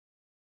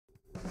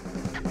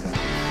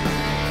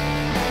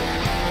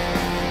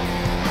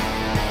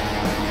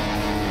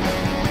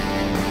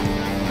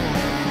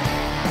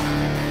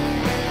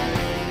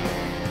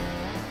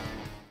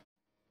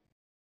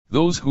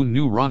Those who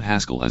knew Ron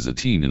Haskell as a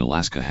teen in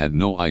Alaska had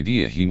no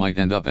idea he might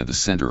end up at the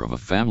center of a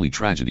family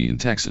tragedy in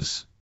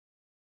Texas.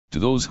 To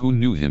those who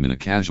knew him in a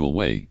casual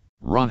way,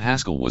 Ron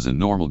Haskell was a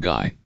normal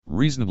guy,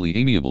 reasonably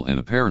amiable and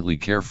apparently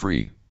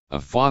carefree, a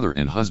father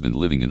and husband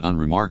living an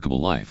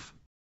unremarkable life.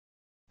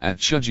 At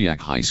Chujiak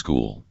High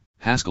School,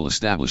 Haskell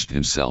established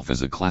himself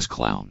as a class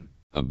clown,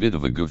 a bit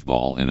of a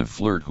goofball and a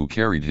flirt who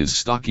carried his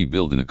stocky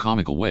build in a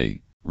comical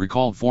way,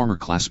 recalled former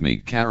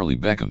classmate Carolee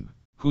Beckham,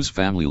 whose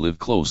family lived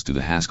close to the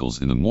Haskells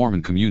in the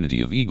Mormon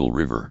community of Eagle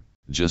River,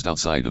 just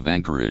outside of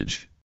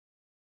Anchorage.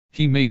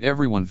 "He made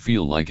everyone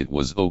feel like it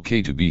was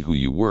okay to be who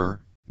you were,"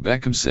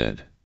 Beckham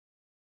said.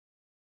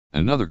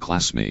 Another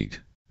classmate,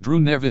 Drew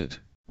Nevitt,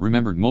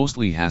 remembered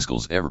mostly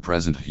Haskell's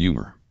ever-present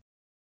humor.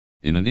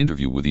 In an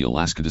interview with the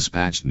Alaska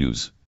Dispatch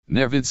News,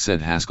 Nevitt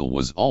said Haskell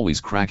was always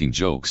cracking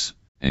jokes,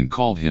 and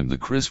called him the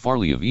Chris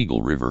Farley of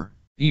Eagle River,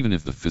 even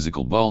if the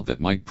physical bulk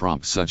that might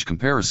prompt such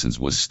comparisons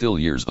was still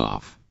years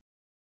off.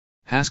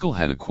 Haskell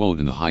had a quote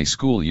in the high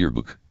school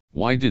yearbook,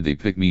 "Why did they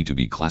pick me to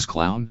be class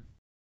clown?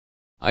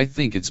 I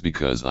think it's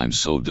because I'm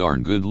so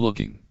darn good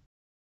looking."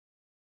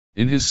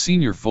 In his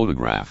senior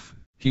photograph,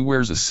 he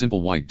wears a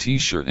simple white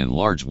t-shirt and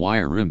large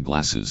wire-rimmed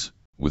glasses,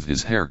 with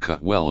his hair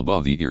cut well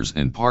above the ears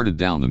and parted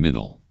down the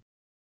middle.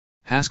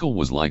 Haskell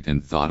was liked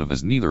and thought of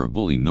as neither a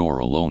bully nor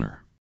a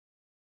loner.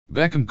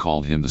 Beckham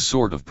called him the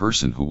sort of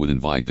person who would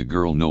invite the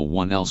girl no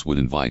one else would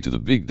invite to the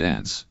big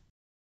dance.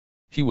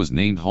 He was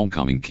named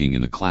homecoming king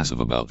in a class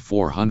of about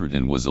 400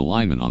 and was a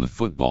lineman on the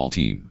football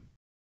team.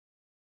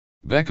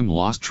 Beckham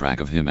lost track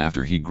of him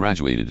after he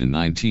graduated in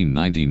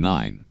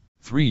 1999,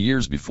 3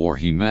 years before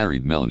he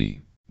married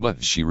Melanie,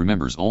 but she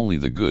remembers only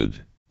the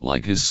good,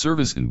 like his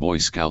service in Boy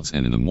Scouts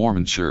and in the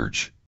Mormon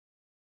Church.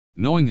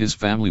 "Knowing his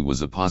family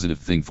was a positive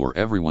thing for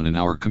everyone in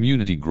our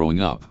community growing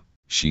up,"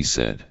 she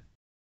said.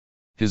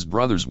 "His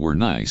brothers were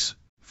nice,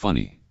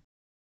 funny.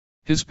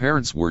 His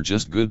parents were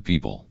just good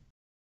people.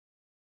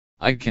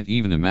 I can't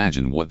even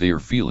imagine what they are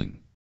feeling."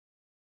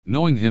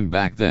 Knowing him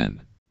back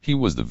then, he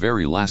was the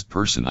very last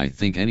person I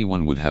think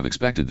anyone would have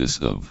expected this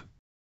of.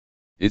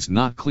 It's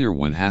not clear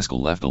when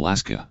Haskell left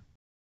Alaska.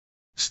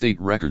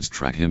 State records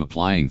track him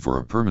applying for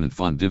a permanent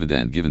fund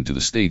dividend given to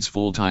the state's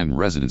full-time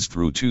residents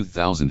through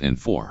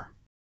 2004.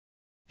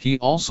 He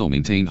also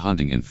maintained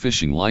hunting and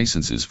fishing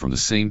licenses from the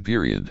same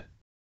period.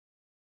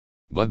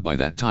 But by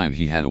that time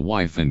he had a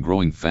wife and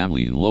growing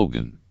family in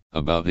Logan,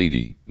 about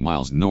 80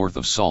 miles north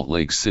of Salt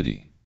Lake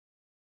City.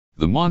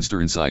 The monster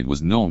inside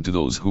was known to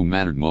those who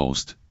mattered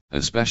most,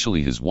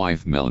 especially his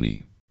wife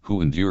Melanie,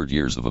 who endured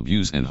years of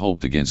abuse and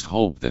hoped against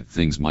hope that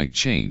things might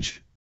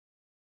change.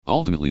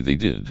 Ultimately they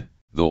did,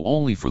 though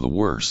only for the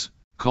worse,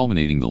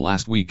 culminating the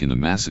last week in the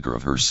massacre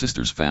of her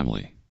sister's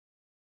family.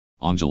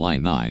 On July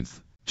 9,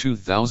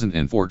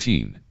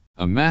 2014,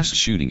 a mass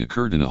shooting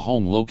occurred in a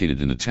home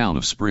located in the town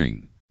of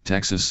Spring,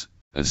 Texas,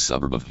 a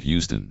suburb of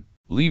Houston,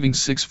 leaving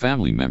 6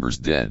 family members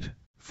dead,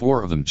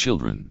 4 of them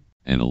children,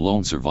 and a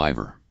lone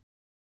survivor.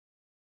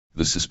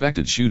 The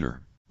suspected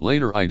shooter,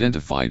 later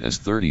identified as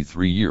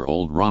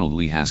 33-year-old Ronald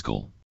Lee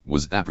Haskell,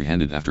 was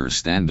apprehended after a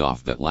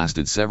standoff that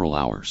lasted several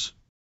hours.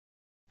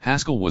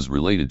 Haskell was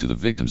related to the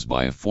victims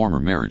by a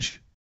former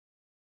marriage.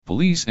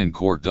 Police and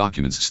court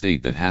documents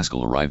state that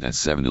Haskell arrived at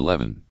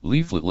 711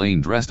 Leaflet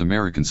Lane dressed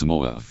American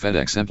Samoa, a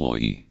FedEx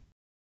employee.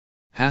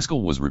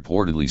 Haskell was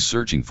reportedly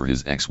searching for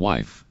his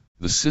ex-wife,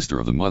 the sister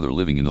of the mother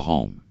living in the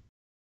home.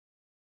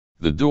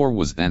 The door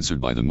was answered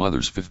by the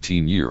mother's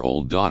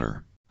 15-year-old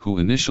daughter, who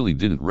initially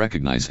didn't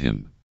recognize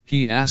him.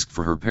 He asked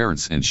for her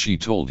parents and she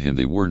told him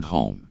they weren't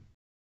home.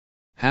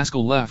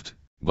 Haskell left,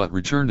 but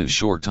returned a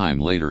short time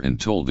later and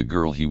told the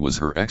girl he was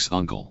her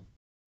ex-uncle.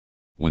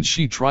 When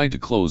she tried to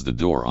close the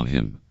door on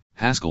him,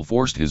 Haskell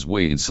forced his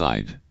way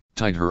inside,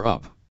 tied her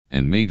up,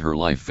 and made her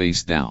lie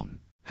face down.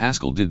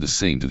 Haskell did the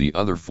same to the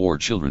other 4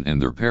 children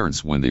and their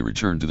parents when they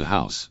returned to the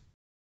house.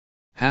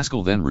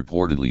 Haskell then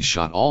reportedly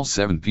shot all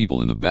 7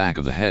 people in the back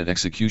of the head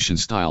execution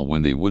style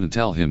when they wouldn't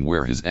tell him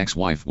where his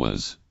ex-wife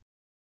was.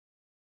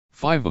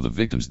 5 of the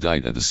victims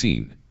died at the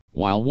scene,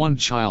 while 1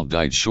 child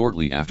died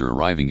shortly after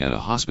arriving at a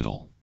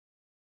hospital.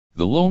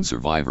 The lone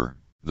survivor,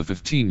 the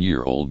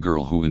 15-year-old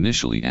girl who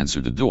initially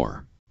answered the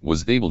door,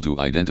 was able to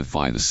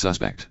identify the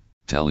suspect,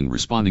 telling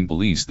responding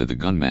police that the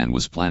gunman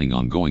was planning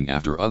on going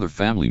after other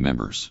family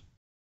members.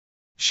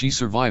 She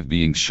survived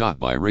being shot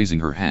by raising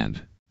her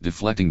hand,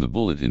 deflecting the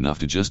bullet enough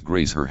to just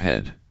graze her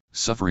head,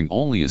 suffering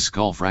only a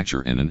skull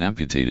fracture and an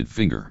amputated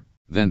finger,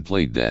 then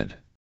played dead.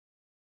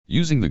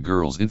 Using the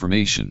girl's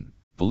information,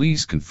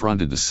 police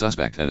confronted the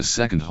suspect at a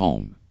second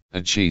home.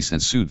 A chase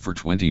ensued for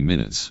 20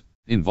 minutes,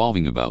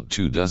 involving about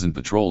 24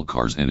 patrol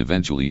cars and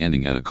eventually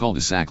ending at a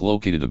cul-de-sac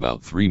located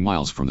about 3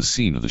 miles from the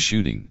scene of the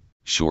shooting,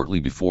 shortly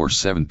before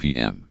 7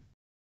 p.m.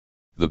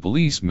 The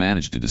police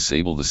managed to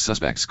disable the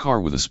suspect's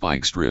car with a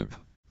spike strip,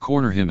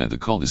 corner him at the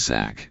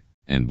cul-de-sac,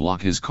 and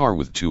block his car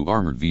with 2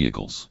 armored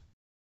vehicles.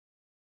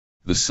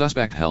 The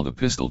suspect held a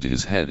pistol to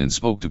his head and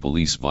spoke to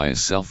police via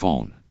cell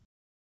phone.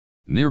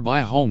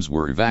 Nearby homes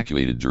were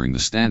evacuated during the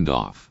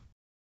standoff.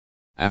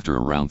 After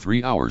around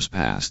 3 hours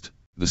passed,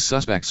 The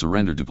suspect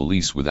surrendered to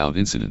police without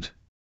incident.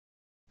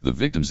 The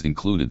victims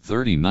included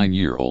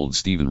 39-year-old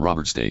Stephen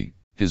Robert Stay,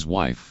 his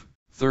wife,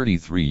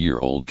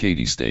 33-year-old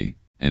Katie Stay,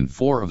 and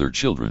 4 of their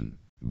children,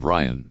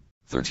 Brian,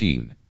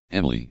 13,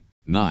 Emily,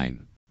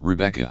 9,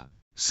 Rebecca,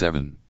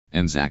 7,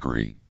 and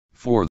Zachary,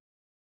 4.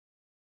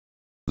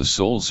 The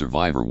sole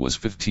survivor was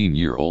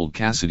 15-year-old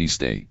Cassidy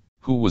Stay,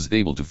 who was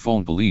able to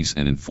phone police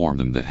and inform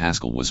them that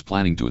Haskell was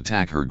planning to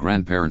attack her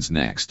grandparents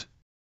next.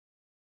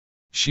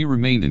 She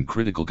remained in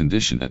critical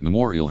condition at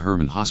Memorial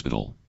Hermann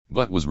Hospital,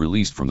 but was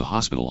released from the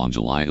hospital on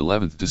July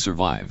 11 to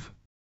survive.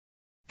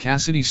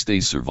 Cassidy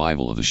Stay's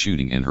survival of the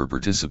shooting and her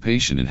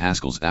participation in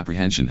Haskell's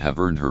apprehension have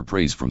earned her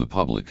praise from the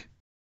public.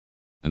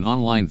 An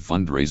online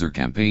fundraiser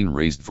campaign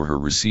raised for her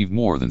received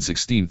more than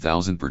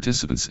 16,000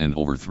 participants and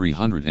over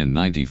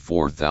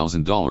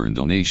 $394,000 in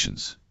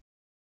donations.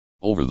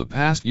 Over the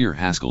past year,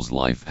 Haskell's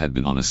life had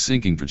been on a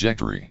sinking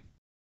trajectory.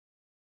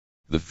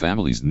 The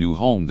family's new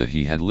home that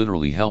he had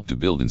literally helped to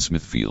build in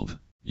Smithfield,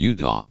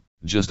 Utah,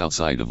 just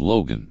outside of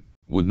Logan,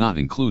 would not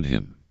include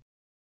him.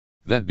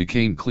 That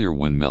became clear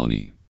when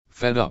Melanie,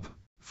 fed up,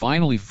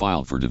 finally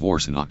filed for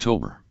divorce in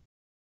October.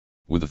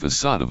 With the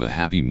facade of a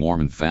happy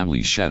Mormon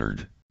family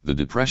shattered, the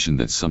depression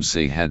that some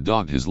say had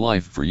dogged his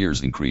life for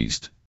years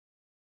increased.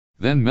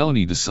 Then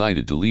Melanie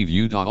decided to leave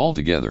Utah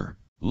altogether,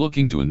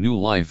 looking to a new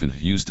life in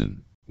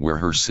Houston, where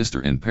her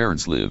sister and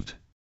parents lived.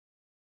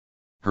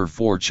 Her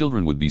 4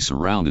 children would be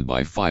surrounded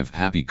by 5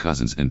 happy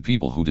cousins and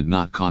people who did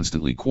not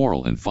constantly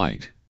quarrel and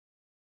fight.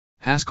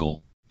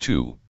 Haskell,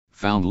 too,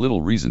 found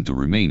little reason to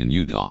remain in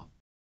Utah.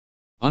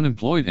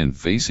 Unemployed and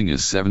facing a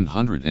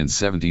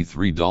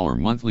 $773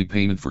 monthly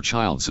payment for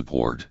child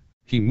support,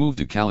 he moved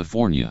to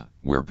California,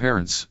 where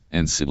parents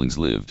and siblings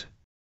lived.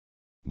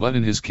 But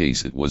in his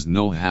case it was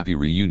no happy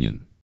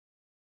reunion.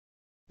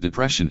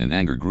 Depression and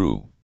anger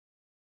grew.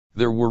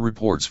 There were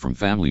reports from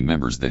family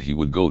members that he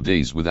would go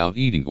days without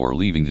eating or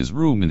leaving his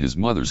room in his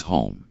mother's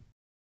home.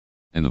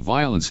 And the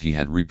violence he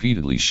had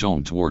repeatedly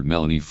shown toward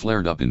Melanie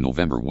flared up in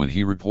November when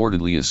he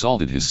reportedly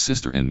assaulted his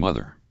sister and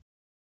mother.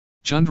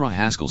 Chandra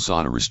Haskell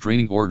sought a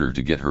restraining order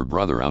to get her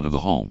brother out of the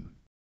home.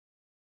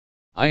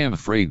 "I am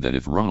afraid that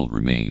if Ronald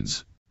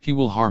remains, he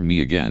will harm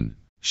me again,"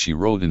 she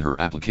wrote in her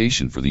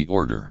application for the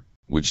order,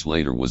 which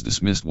later was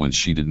dismissed when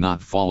she did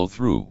not follow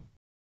through.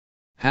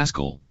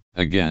 Haskell,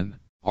 again,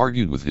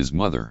 argued with his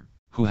mother,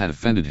 who had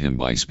offended him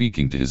by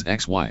speaking to his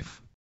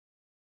ex-wife.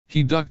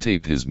 He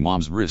duct-taped his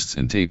mom's wrists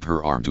and taped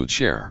her arm to a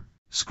chair,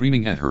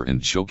 screaming at her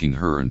and choking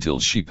her until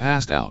she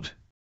passed out.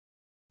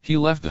 He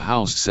left the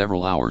house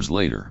several hours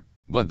later,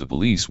 but the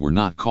police were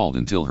not called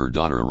until her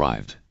daughter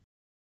arrived.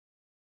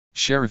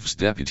 Sheriff's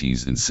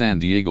deputies in San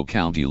Diego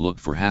County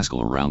looked for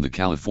Haskell around the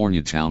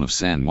California town of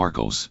San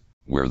Marcos,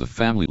 where the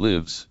family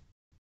lives.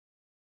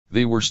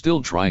 They were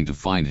still trying to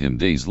find him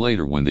days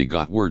later when they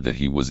got word that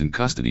he was in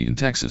custody in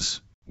Texas,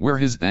 where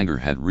his anger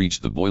had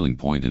reached the boiling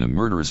point in a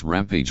murderous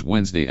rampage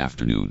Wednesday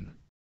afternoon.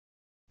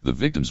 The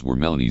victims were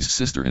Melanie's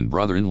sister and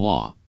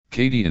brother-in-law,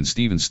 Katie and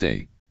Stephen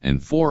Stay,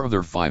 and 4 of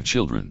their 5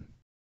 children.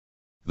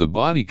 The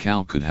body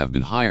count could have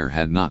been higher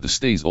had not the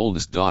Stay's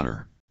oldest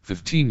daughter,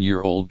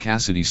 15-year-old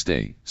Cassidy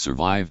Stay,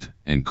 survived,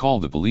 and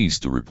called the police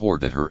to report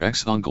that her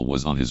ex-uncle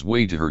was on his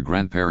way to her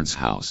grandparents'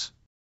 house.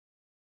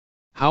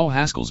 How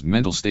Haskell's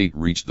mental state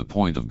reached the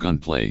point of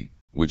gunplay,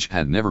 which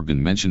had never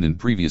been mentioned in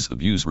previous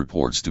abuse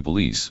reports to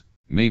police,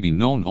 may be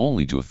known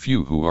only to a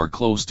few who are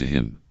close to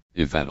him,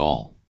 if at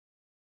all.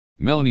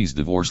 Melanie's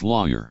divorce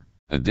lawyer,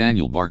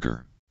 Daniel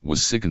Barker,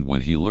 was sickened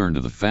when he learned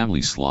of the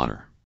family's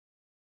slaughter.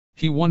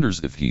 He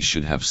wonders if he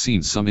should have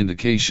seen some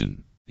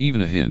indication,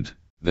 even a hint,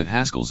 that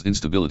Haskell's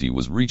instability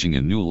was reaching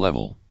a new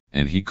level,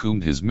 and he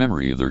combed his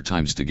memory of their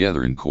times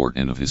together in court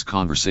and of his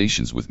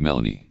conversations with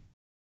Melanie.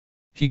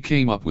 He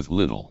came up with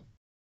little.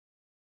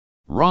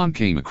 "Ron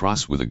came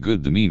across with a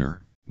good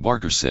demeanor,"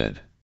 Barker said.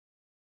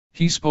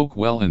 "He spoke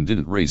well and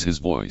didn't raise his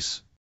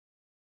voice.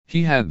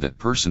 He had that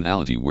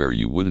personality where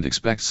you wouldn't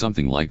expect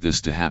something like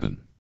this to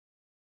happen.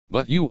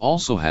 But you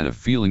also had a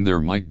feeling there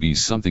might be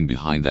something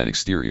behind that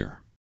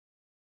exterior.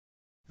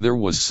 There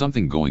was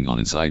something going on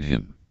inside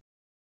him."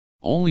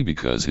 Only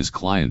because his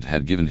client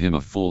had given him a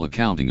full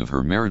accounting of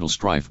her marital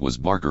strife was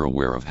Barker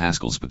aware of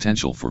Haskell's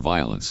potential for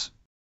violence.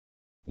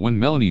 When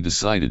Melanie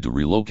decided to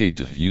relocate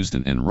to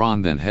Houston and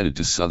Ron then headed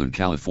to Southern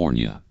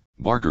California,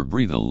 Barker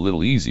breathed a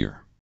little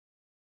easier.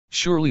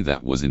 Surely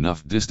that was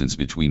enough distance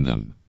between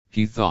them,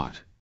 he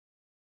thought.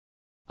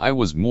 "I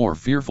was more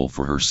fearful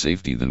for her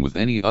safety than with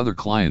any other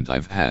client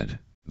I've had,"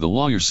 the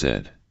lawyer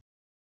said.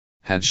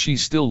 "Had she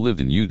still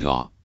lived in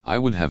Utah, I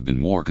would have been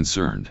more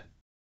concerned.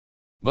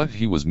 But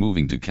he was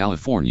moving to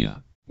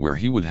California, where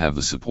he would have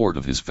the support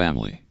of his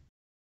family.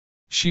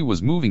 She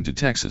was moving to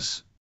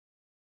Texas.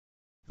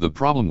 The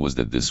problem was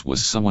that this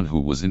was someone who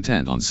was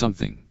intent on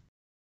something.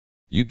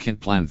 You can't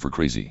plan for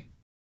crazy."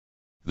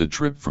 The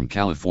trip from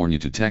California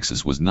to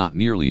Texas was not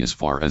nearly as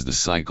far as the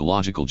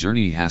psychological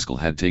journey Haskell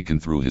had taken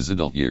through his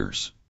adult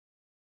years.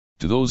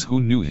 To those who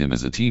knew him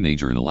as a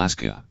teenager in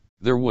Alaska,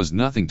 there was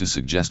nothing to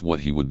suggest what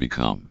he would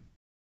become.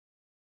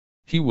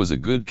 He was a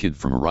good kid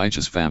from a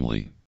righteous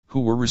family, who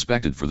were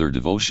respected for their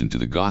devotion to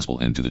the gospel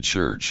and to the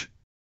church.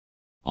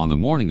 On the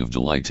morning of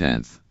July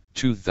 10,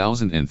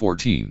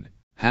 2014,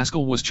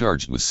 Haskell was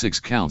charged with 6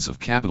 counts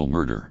of capital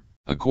murder,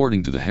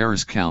 according to the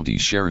Harris County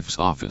Sheriff's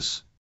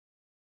Office.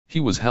 He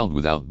was held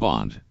without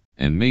bond,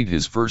 and made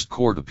his first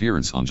court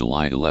appearance on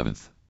July 11.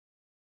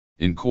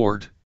 In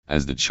court,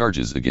 as the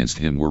charges against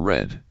him were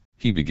read,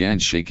 he began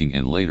shaking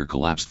and later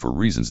collapsed for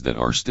reasons that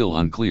are still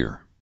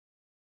unclear.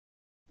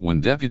 When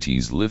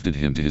deputies lifted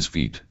him to his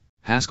feet,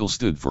 Haskell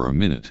stood for a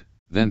minute,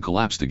 then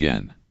collapsed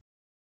again.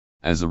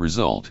 As a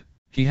result,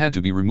 he had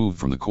to be removed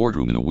from the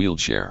courtroom in a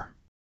wheelchair.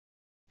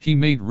 He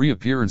made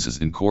reappearances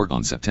in court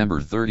on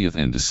September 30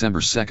 and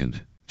December 2,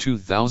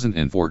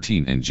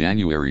 2014 and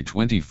January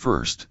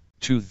 21,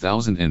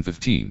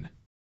 2015.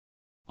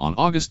 On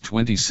August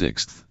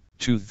 26,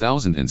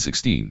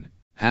 2016,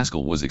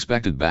 Haskell was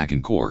expected back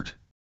in court,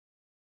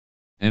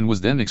 and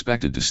was then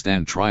expected to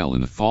stand trial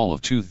in the fall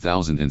of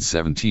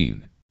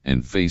 2017,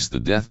 and face the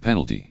death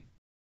penalty.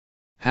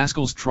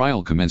 Haskell's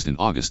trial commenced in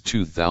August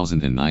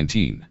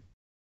 2019.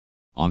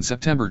 On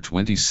September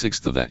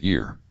 26 of that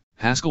year,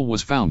 Haskell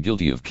was found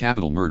guilty of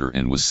capital murder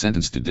and was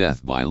sentenced to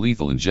death by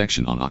lethal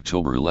injection on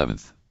October 11.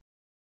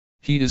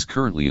 He is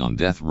currently on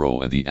death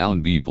row at the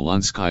Allen B.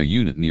 Polonsky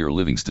unit near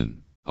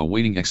Livingston,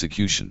 awaiting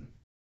execution.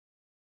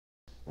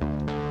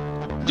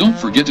 Don't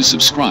forget to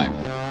subscribe.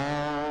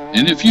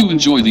 And if you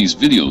enjoy these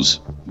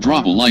videos,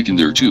 drop a like in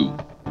there too.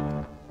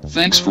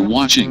 Thanks for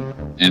watching,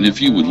 and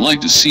if you would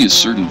like to see a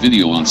certain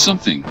video on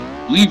something,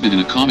 leave it in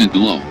a comment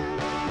below.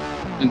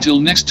 Until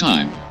next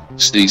time,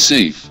 stay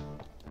safe.